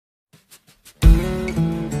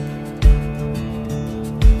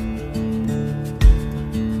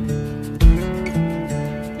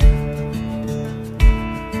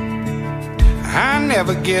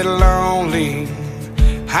ever get lonely,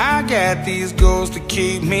 I got these ghosts to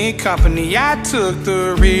keep me company. I took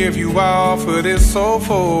the rear view off of this old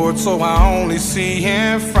Ford, so I only see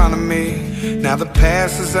in front of me. Now the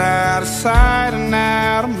past is out of sight and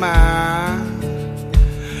out of mind.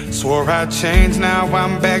 Swore I'd change, now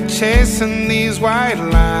I'm back chasing these white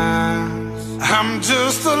lines. I'm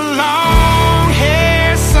just a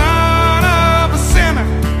long-haired son of a sinner,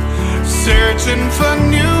 searching for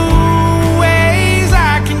new ways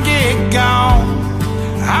I can get gone.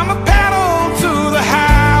 I'm a pedal to the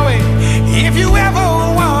highway. If you ever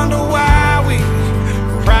wonder why we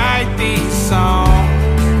write these songs,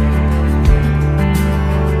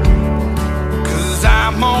 'cause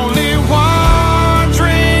I'm only one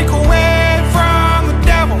drink away from the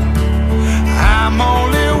devil. I'm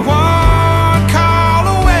only one call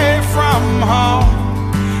away from home.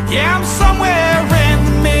 Yeah, I'm somewhere in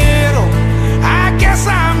the middle. I guess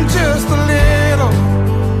I'm just a little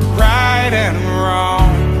right and wrong.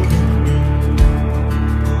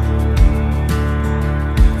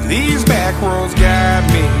 These back roads guide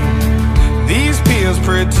me, these pills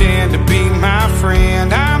pretend to be my friend.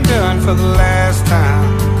 I'm done for the last time,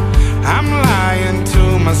 I'm lying to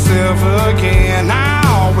myself again. I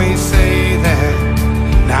always say that,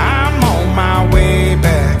 now I'm on my way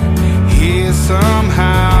back here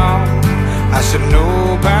somehow. I should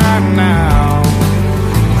know by now.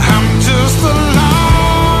 I'm just a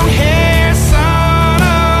long-haired son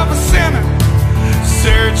of a sinner,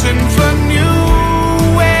 searching for new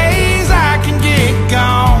ways I can get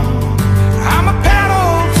gone. I'm a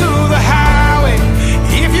pedal to the highway.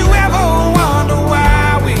 If you ever wonder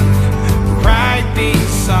why we write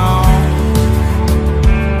these songs,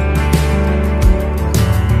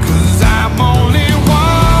 'cause I'm only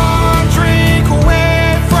one drink away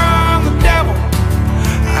from the devil.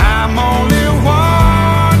 I'm only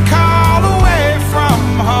one call away from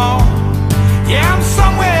home. Yeah, I'm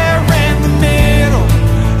somewhere in the middle.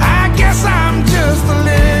 I guess I'm just a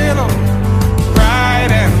little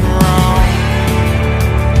right and wrong.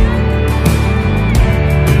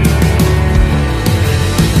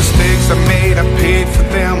 Mistakes I made, I paid for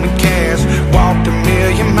them with cash. Walked a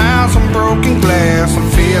million miles on broken glass. I'm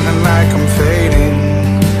feeling like I'm fading,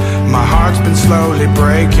 my heart's been slowly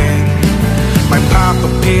breaking. Might pop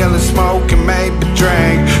a pill and smoke and maybe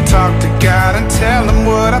drink. Talk to God and tell him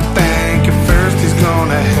what I think. At first he's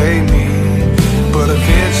gonna hate me, but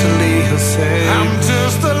eventually he'll say, I'm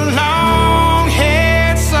just a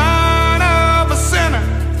long-haired son of a sinner,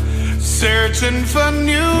 searching for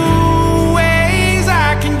new ways I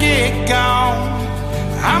can get gone.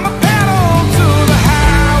 I'm a pedal to the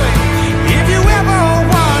highway. If you ever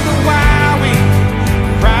wonder why we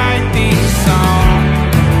write these songs,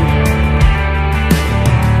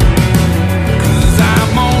 'cause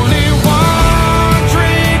I'm only one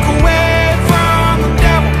drink away from the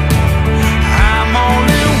devil. I'm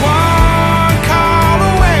only one call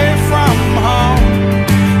away from home.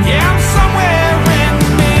 Yeah, I'm somewhere in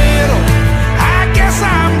the middle. I guess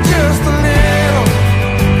I'm just a little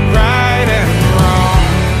right and wrong.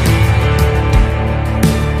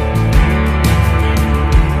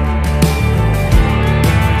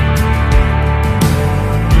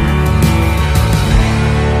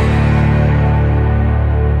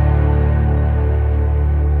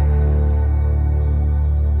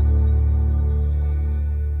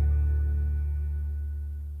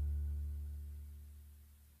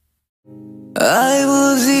 I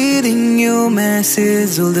was reading your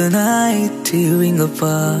message all the night, tearing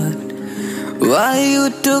apart. Why you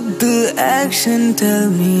took the action, tell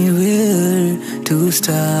me where to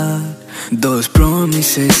start. Those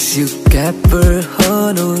promises you kept were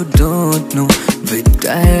hollow, don't know which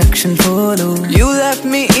direction follow. You left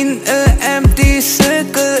me in an empty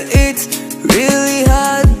circle, it's really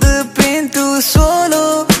hard the pain to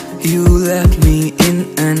swallow. You left me in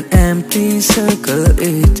an empty circle,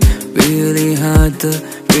 it's really hard the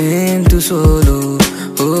pain to swallow.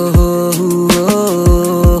 Oh,